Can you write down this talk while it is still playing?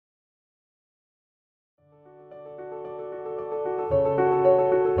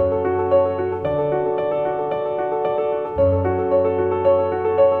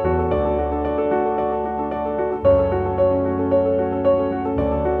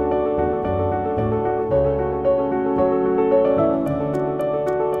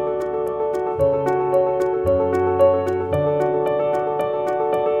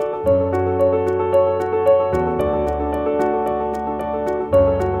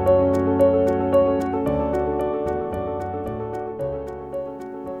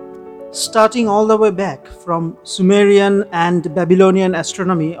starting all the way back from Sumerian and Babylonian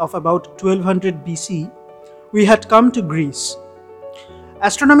astronomy of about 1200 BC, we had come to Greece.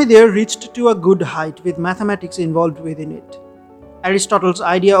 Astronomy there reached to a good height with mathematics involved within it. Aristotle's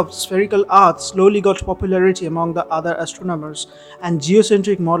idea of spherical Earth slowly got popularity among the other astronomers, and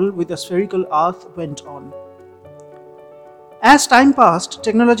geocentric model with a spherical Earth went on. As time passed,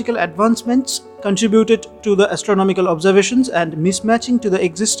 technological advancements contributed to the astronomical observations, and mismatching to the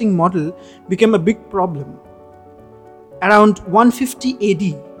existing model became a big problem. Around 150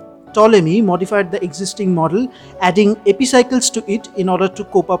 AD, Ptolemy modified the existing model, adding epicycles to it in order to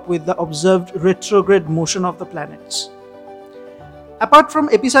cope up with the observed retrograde motion of the planets. Apart from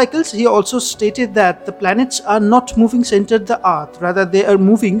epicycles, he also stated that the planets are not moving centered the Earth, rather they are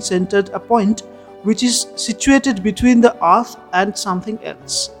moving centered a point which is situated between the Earth and something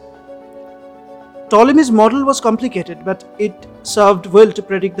else. Ptolemy's model was complicated, but it served well to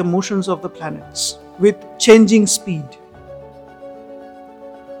predict the motions of the planets with changing speed.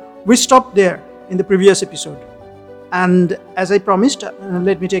 We stopped there in the previous episode, and as I promised,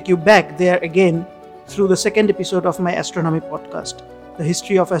 let me take you back there again through the second episode of my astronomy podcast, The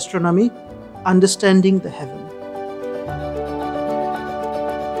History of Astronomy, Understanding the Heaven.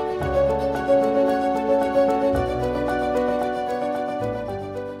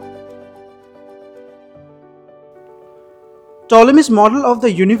 Ptolemy's model of the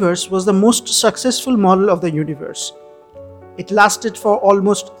universe was the most successful model of the universe. It lasted for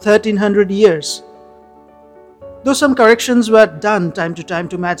almost 1300 years. Though some corrections were done time to time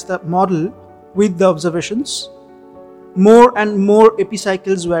to match the model with the observations, more and more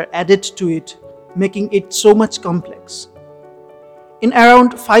epicycles were added to it, making it so much complex. In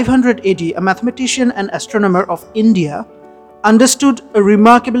around 500 AD, a mathematician and astronomer of India understood a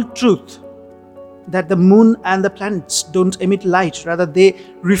remarkable truth, that the moon and the planets don't emit light, rather they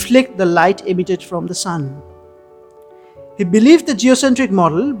reflect the light emitted from the sun. He believed the geocentric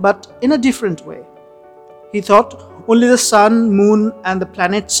model, but in a different way. He thought only the sun, moon, and the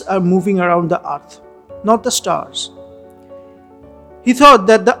planets are moving around the earth, not the stars. He thought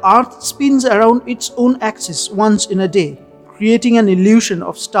that the earth spins around its own axis once in a day, creating an illusion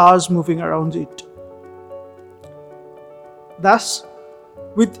of stars moving around it. Thus,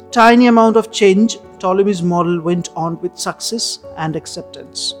 with tiny amount of change, Ptolemy's model went on with success and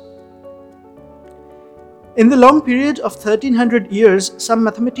acceptance. In the long period of 1300 years, some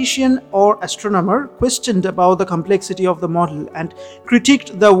mathematician or astronomer questioned about the complexity of the model and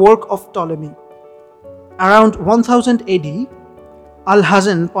critiqued the work of Ptolemy. Around 1000 AD,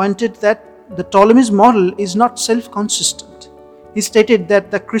 Alhazen pointed that the Ptolemy's model is not self-consistent. He stated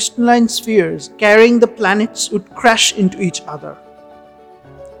that the crystalline spheres carrying the planets would crash into each other.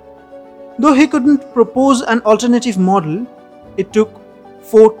 Though he couldn't propose an alternative model, it took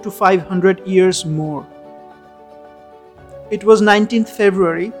 400 to 500 years more. It was 19th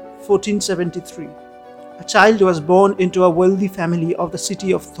February 1473. A child was born into a wealthy family of the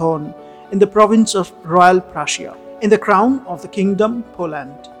city of Thorn in the province of Royal Prussia, in the crown of the kingdom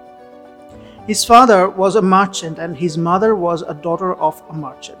Poland. His father was a merchant and his mother was a daughter of a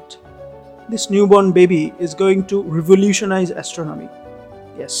merchant. This newborn baby is going to revolutionize astronomy.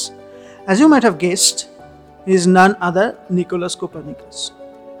 Yes, as you might have guessed, he is none other Nicholas Copernicus.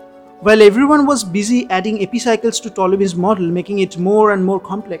 While everyone was busy adding epicycles to Ptolemy's model, making it more and more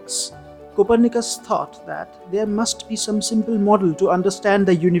complex, Copernicus thought that there must be some simple model to understand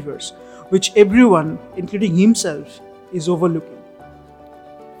the universe, which everyone, including himself, is overlooking.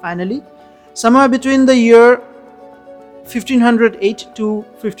 Finally, somewhere between the year 1508 to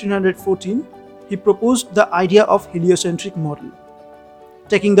 1514, he proposed the idea of heliocentric model,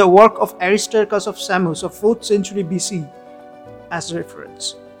 taking the work of Aristarchus of Samos of 4th century BC as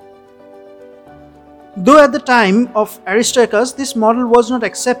reference. Though at the time of Aristarchus, this model was not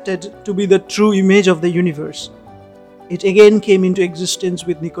accepted to be the true image of the universe, it again came into existence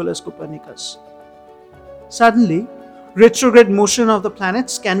with Nicholas Copernicus. Suddenly, retrograde motion of the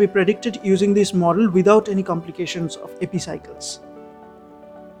planets can be predicted using this model without any complications of epicycles.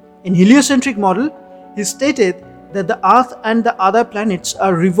 In heliocentric model, he stated that the Earth and the other planets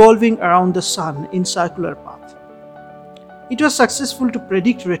are revolving around the Sun in circular path. It was successful to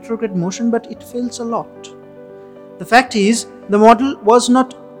predict retrograde motion, but it fails a lot. The fact is, the model was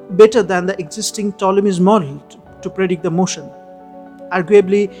not better than the existing Ptolemy's model to predict the motion.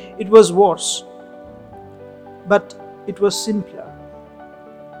 Arguably, it was worse, but it was simpler.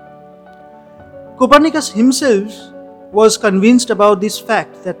 Copernicus himself was convinced about this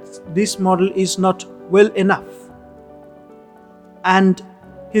fact that this model is not well enough, and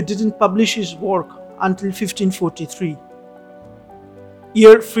he didn't publish his work until 1543.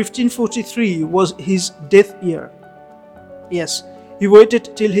 Year 1543 was his death year. Yes, he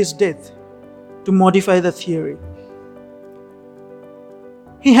waited till his death to modify the theory.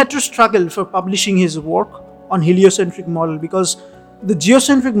 He had to struggle for publishing his work on heliocentric model because the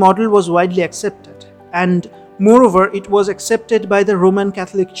geocentric model was widely accepted, and moreover it was accepted by the Roman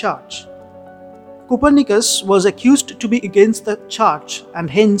Catholic Church. Copernicus was accused to be against the Church and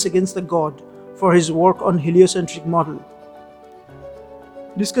hence against the God for his work on heliocentric model.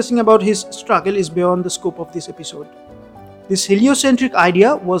 Discussing about his struggle is beyond the scope of this episode. This heliocentric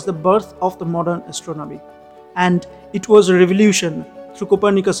idea was the birth of the modern astronomy, and it was a revolution through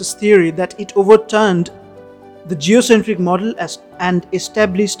Copernicus' theory that it overturned the geocentric model and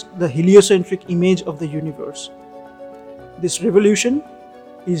established the heliocentric image of the universe. This revolution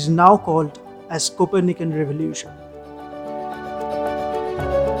is now called as Copernican Revolution.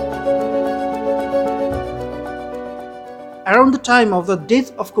 Around the time of the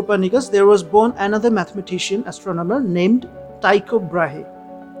death of Copernicus, there was born another mathematician, astronomer named Tycho Brahe.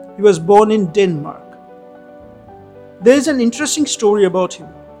 He was born in Denmark. There is an interesting story about him.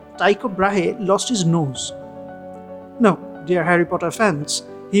 Tycho Brahe lost his nose. No, dear Harry Potter fans,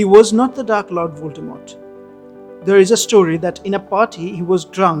 he was not the Dark Lord Voldemort. There is a story that in a party he was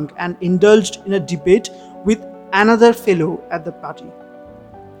drunk and indulged in a debate with another fellow at the party.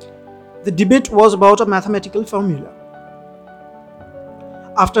 The debate was about a mathematical formula.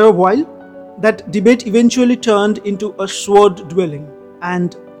 After a while, that debate eventually turned into a sword dueling,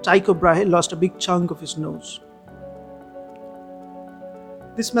 and Tycho Brahe lost a big chunk of his nose.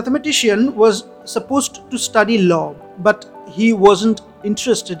 This mathematician was supposed to study law, but he wasn't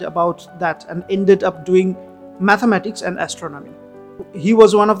interested about that and ended up doing mathematics and astronomy. He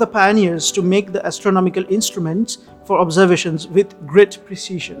was one of the pioneers to make the astronomical instruments for observations with great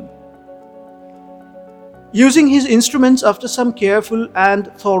precision. Using his instruments after some careful and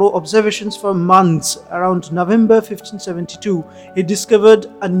thorough observations for months, around November 1572, he discovered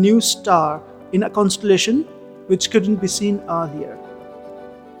a new star in a constellation which couldn't be seen earlier.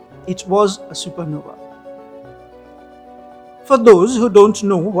 It was a supernova. For those who don't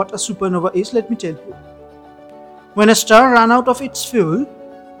know what a supernova is, let me tell you. When a star ran out of its fuel,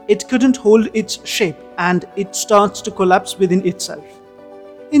 it couldn't hold its shape and it starts to collapse within itself.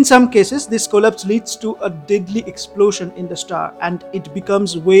 In some cases, this collapse leads to a deadly explosion in the star and it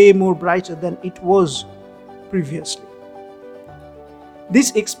becomes way more brighter than it was previously.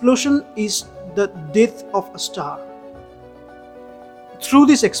 This explosion is the death of a star. Through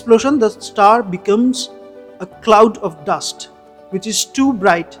this explosion, the star becomes a cloud of dust, which is too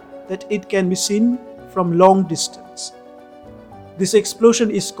bright that it can be seen from long distance. This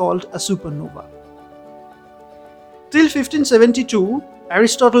explosion is called a supernova. Till 1572,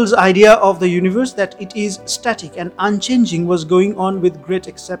 Aristotle's idea of the universe that it is static and unchanging was going on with great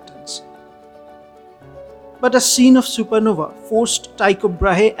acceptance. But a scene of supernova forced Tycho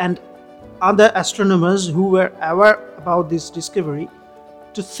Brahe and other astronomers who were aware about this discovery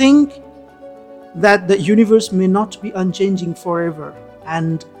to think that the universe may not be unchanging forever,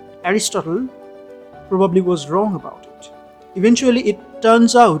 and Aristotle probably was wrong about it. Eventually, it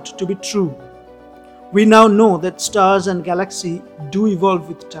turns out to be true. We now know that stars and galaxies do evolve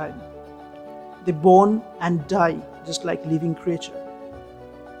with time. They born and die just like living creatures.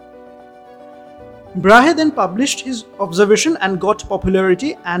 Brahe then published his observation and got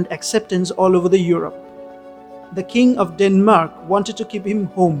popularity and acceptance all over the Europe. The King of Denmark wanted to keep him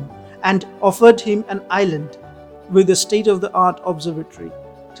home and offered him an island with a state-of-the-art observatory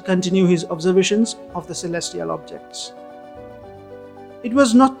to continue his observations of the celestial objects. It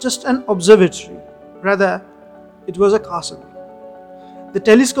was not just an observatory, rather, it was a castle. The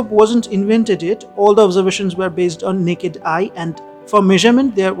telescope wasn't invented yet, all the observations were based on naked eye, and for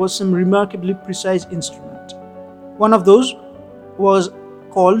measurement there was some remarkably precise instrument. One of those was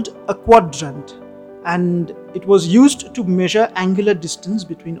called a quadrant, and it was used to measure angular distance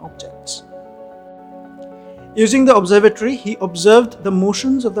between objects. Using the observatory, he observed the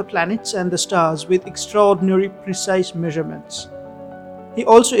motions of the planets and the stars with extraordinary precise measurements. He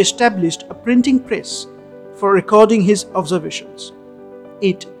also established a printing press for recording his observations.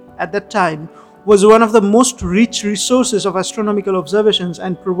 It, at that time, was one of the most rich resources of astronomical observations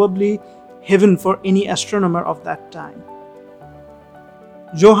and probably heaven for any astronomer of that time.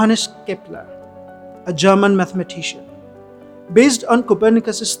 Johannes Kepler, a German mathematician, based on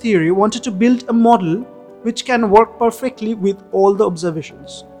Copernicus' theory, wanted to build a model which can work perfectly with all the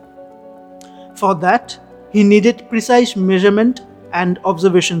observations. For that, he needed precise measurement and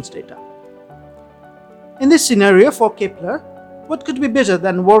observations data. In this scenario for Kepler, what could be better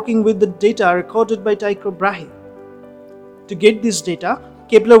than working with the data recorded by Tycho Brahe? To get this data,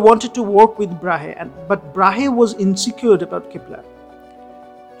 Kepler wanted to work with Brahe, but Brahe was insecure about Kepler.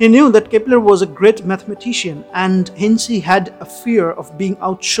 He knew that Kepler was a great mathematician, and hence he had a fear of being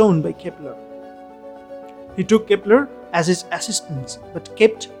outshone by Kepler. He took Kepler as his assistant, but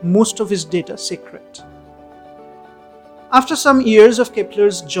kept most of his data secret. After some years of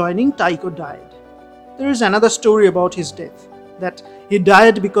Kepler's joining, Tycho died. There is another story about his death, that he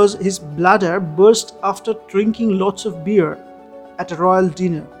died because his bladder burst after drinking lots of beer at a royal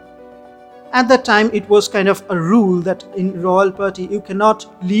dinner. At that time, it was kind of a rule that in royal party you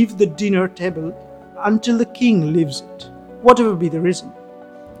cannot leave the dinner table until the king leaves it, whatever be the reason.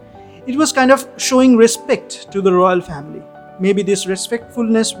 It was kind of showing respect to the royal family. Maybe this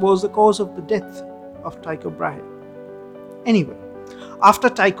respectfulness was the cause of the death of Tycho Brahe. Anyway, after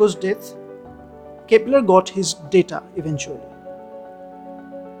Tycho's death, Kepler got his data eventually.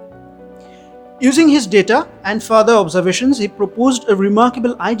 Using his data and further observations, he proposed a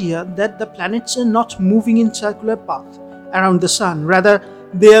remarkable idea that the planets are not moving in circular path around the Sun, rather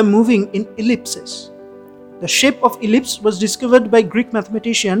they are moving in ellipses. The shape of ellipse was discovered by Greek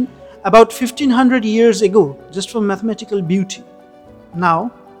mathematician about 1500 years ago, just for mathematical beauty.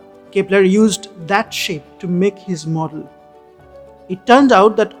 Now, Kepler used that shape to make his model. It turned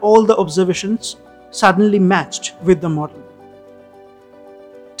out that all the observations suddenly matched with the model.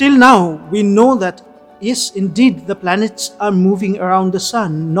 Till now, we know that yes, indeed, the planets are moving around the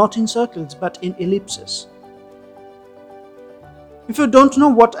Sun, not in circles, but in ellipses. If you don't know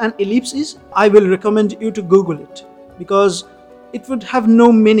what an ellipse is, I will recommend you to Google it, because it would have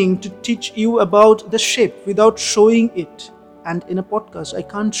no meaning to teach you about the shape without showing it, and in a podcast, I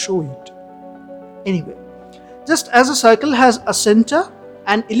can't show it. Anyway, just as a circle has a center,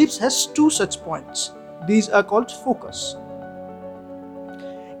 an ellipse has two such points. These are called focus.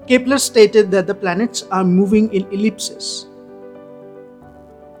 Kepler stated that the planets are moving in ellipses,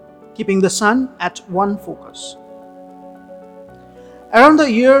 keeping the Sun at one focus. Around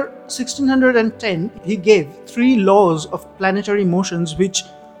the year 1610, he gave 3 laws of planetary motions which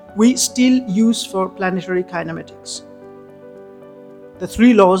we still use for planetary kinematics. The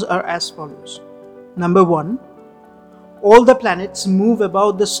 3 laws are as follows. Number 1, all the planets move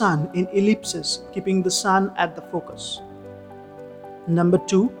about the Sun in ellipses, keeping the Sun at the focus. Number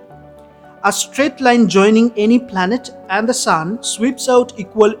 2, a straight line joining any planet and the Sun sweeps out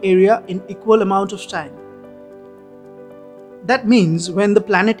equal area in equal amount of time. That means when the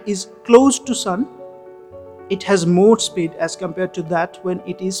planet is close to Sun, it has more speed as compared to that when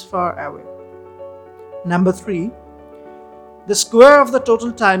it is far away. Number 3, the square of the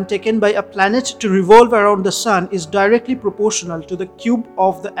total time taken by a planet to revolve around the Sun is directly proportional to the cube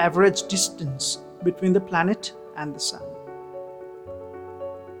of the average distance between the planet and the Sun.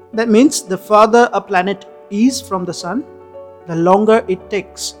 That means the farther a planet is from the Sun, the longer it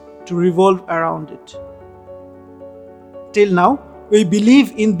takes to revolve around it. Till now, we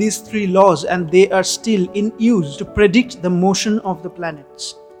believe in these 3 laws and they are still in use to predict the motion of the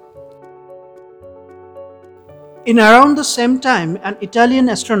planets. In around the same time, an Italian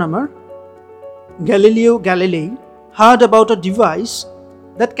astronomer, Galileo Galilei, heard about a device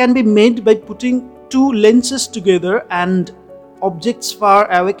that can be made by putting 2 lenses together and objects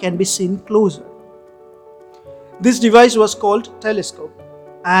far away can be seen closer. This device was called telescope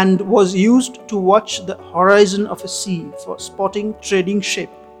and was used to watch the horizon of a sea for spotting trading ship,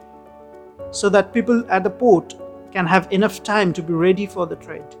 so that people at the port can have enough time to be ready for the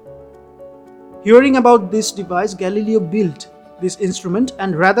trade. Hearing about this device, Galileo built this instrument,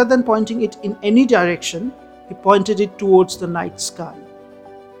 and rather than pointing it in any direction, he pointed it towards the night sky.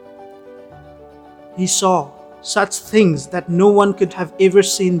 He saw such things that no one could have ever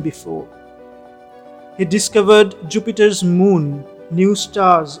seen before. He discovered Jupiter's moon, new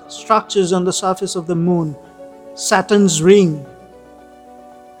stars, structures on the surface of the moon, Saturn's ring.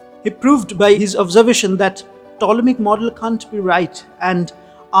 He proved by his observation that Ptolemaic model can't be right and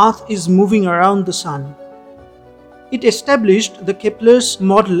Earth is moving around the Sun. It established the Kepler's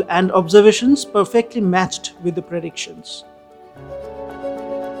model and observations perfectly matched with the predictions.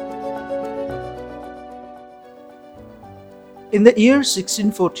 In the year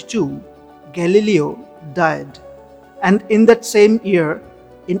 1642, Galileo died, and in that same year,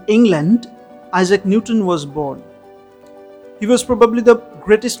 in England, Isaac Newton was born. He was probably the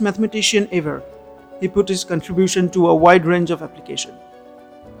greatest mathematician ever. He put his contribution to a wide range of application.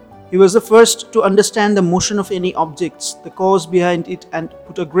 He was the first to understand the motion of any objects, the cause behind it, and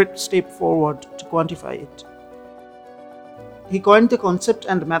put a great step forward to quantify it. He coined the concept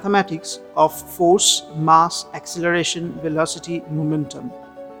and mathematics of force, mass, acceleration, velocity, momentum.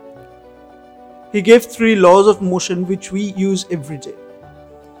 He gave three laws of motion which we use every day.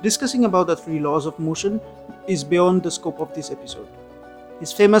 Discussing about the three laws of motion is beyond the scope of this episode.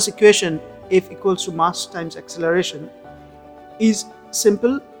 His famous equation, F equals to mass times acceleration, is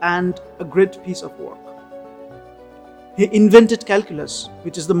simple and a great piece of work. He invented calculus,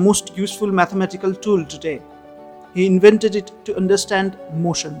 which is the most useful mathematical tool today. He invented it to understand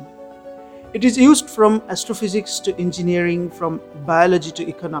motion. It is used from astrophysics to engineering, from biology to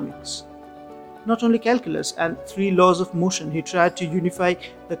economics. Not only calculus and three laws of motion, he tried to unify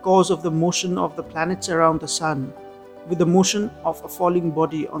the cause of the motion of the planets around the sun with the motion of a falling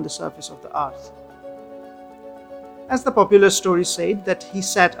body on the surface of the earth. As the popular story said, that he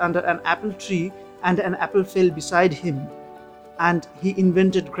sat under an apple tree and an apple fell beside him, and he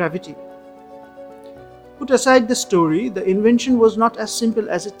invented gravity. Put aside the story, the invention was not as simple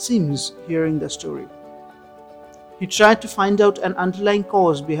as it seems hearing the story. He tried to find out an underlying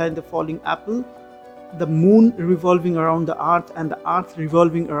cause behind the falling apple, the moon revolving around the earth and the earth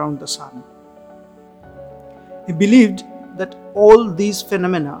revolving around the sun. He believed that all these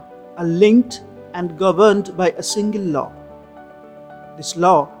phenomena are linked and governed by a single law. This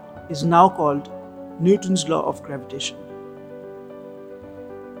law is now called Newton's law of gravitation.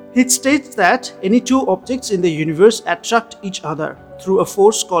 It states that any two objects in the universe attract each other through a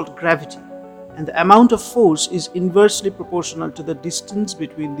force called gravity, and the amount of force is inversely proportional to the distance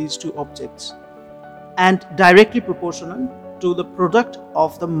between these two objects and directly proportional to the product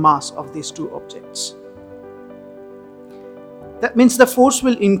of the mass of these two objects. That means the force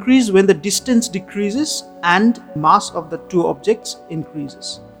will increase when the distance decreases and mass of the two objects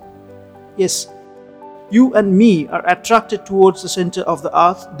increases. Yes, you and me are attracted towards the center of the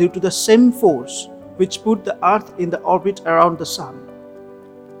earth due to the same force which put the earth in the orbit around the sun.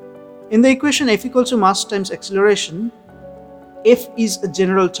 In the equation F equals to mass times acceleration, F is a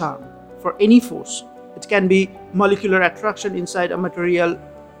general term for any force. It can be molecular attraction inside a material,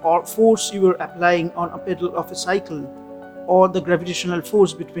 or force you are applying on a pedal of a cycle, or the gravitational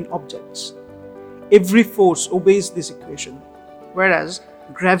force between objects. Every force obeys this equation, whereas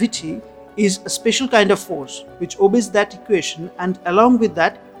gravity is a special kind of force which obeys that equation, and along with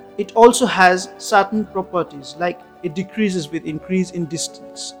that it also has certain properties, like it decreases with increase in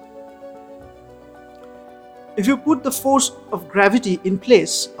distance. If you put the force of gravity in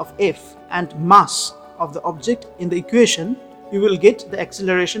place of F and mass of the object in the equation, you will get the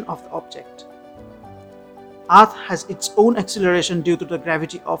acceleration of the object. Earth has its own acceleration due to the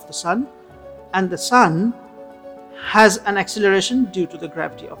gravity of the sun, and the sun has an acceleration due to the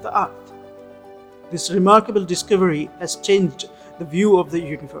gravity of the earth. This remarkable discovery has changed the view of the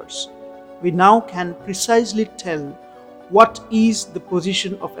universe. We now can precisely tell what is the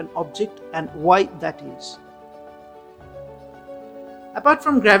position of an object and why that is. Apart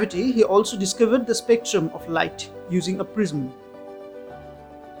from gravity, he also discovered the spectrum of light using a prism.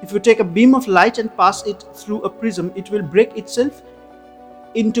 If you take a beam of light and pass it through a prism, it will break itself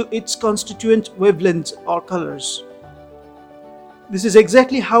into its constituent wavelengths or colors. This is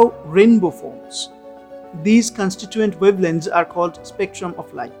exactly how rainbow forms. These constituent wavelengths are called spectrum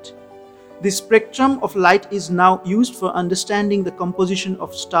of light. This spectrum of light is now used for understanding the composition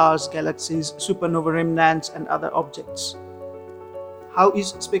of stars, galaxies, supernova remnants, and other objects. How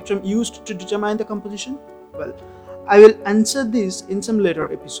is spectrum used to determine the composition? Well, I will answer this in some later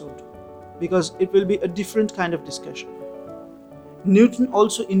episode because it will be a different kind of discussion. Newton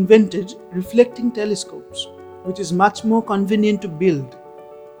also invented reflecting telescopes, which is much more convenient to build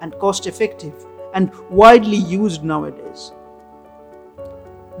and cost effective and widely used nowadays.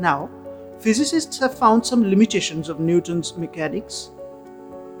 Now, physicists have found some limitations of Newton's mechanics.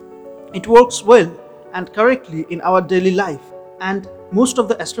 It works well and correctly in our daily life, and most of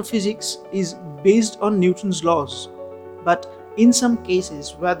the astrophysics is based on Newton's laws. But in some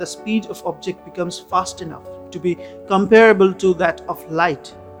cases where the speed of object becomes fast enough to be comparable to that of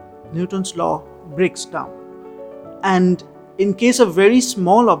light, Newton's law breaks down. And in case of very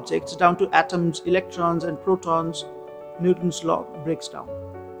small objects down to atoms, electrons and protons, Newton's law breaks down.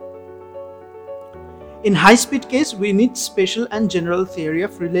 In high-speed case, we need special and general theory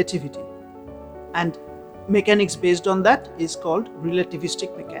of relativity, and mechanics based on that is called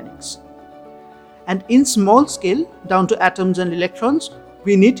relativistic mechanics. And in small scale, down to atoms and electrons,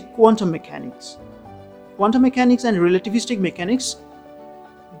 we need quantum mechanics. Quantum mechanics and relativistic mechanics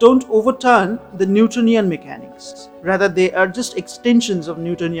don't overturn the Newtonian mechanics. Rather, they are just extensions of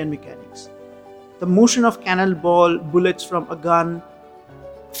Newtonian mechanics. The motion of cannonball, bullets from a gun,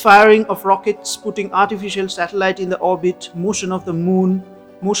 firing of rockets, putting artificial satellite in the orbit, motion of the moon,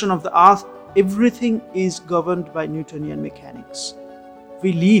 motion of the earth, everything is governed by Newtonian mechanics.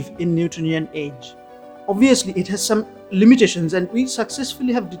 we live in Newtonian age. Obviously, it has some limitations, and we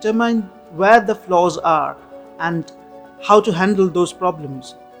successfully have determined where the flaws are and how to handle those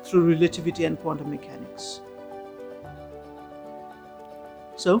problems through relativity and quantum mechanics.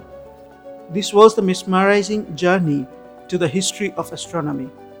 So, this was the mesmerizing journey to the history of astronomy.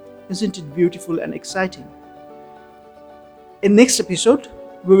 Isn't it beautiful and exciting? In next episode,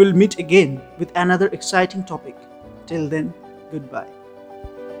 we will meet again with another exciting topic. Till then, goodbye.